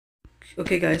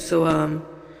Okay guys,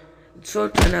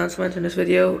 short announcement in this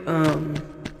video.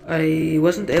 I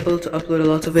wasn't able to upload a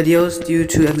lot of videos due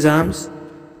to exams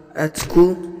at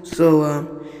school,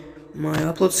 my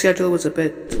upload schedule was a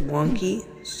bit wonky.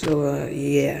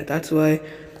 Yeah, that's why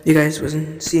you guys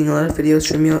wasn't seeing a lot of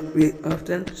videos from me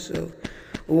often. So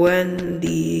when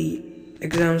the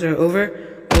exams are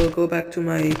over, I will go back to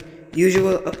my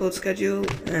usual upload schedule,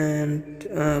 and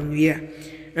yeah.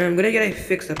 And I'm gonna get a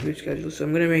fixed upload schedule, so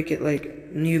I'm gonna make it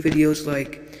like new videos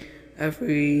like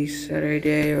every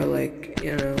Saturday, or like,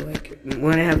 like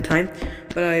when I have time.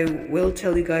 But I will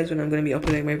tell you guys when I'm gonna be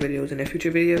uploading my videos in a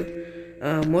future video.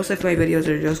 Most of my videos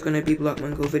are just gonna be Block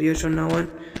Mango videos from now on.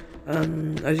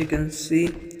 As you can see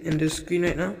in the screen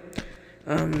right now,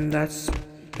 that's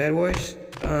Bed Wars.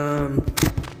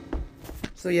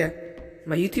 So yeah,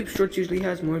 my YouTube shorts usually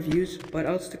has more views, but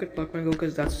I'll stick with Block Mango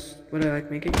because that's what I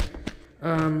like making.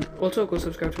 Also go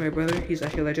subscribe to my brother, he's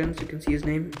actually a legend, so you can see his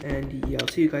name, and yeah, I'll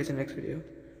see you guys in the next video.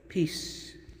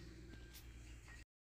 Peace.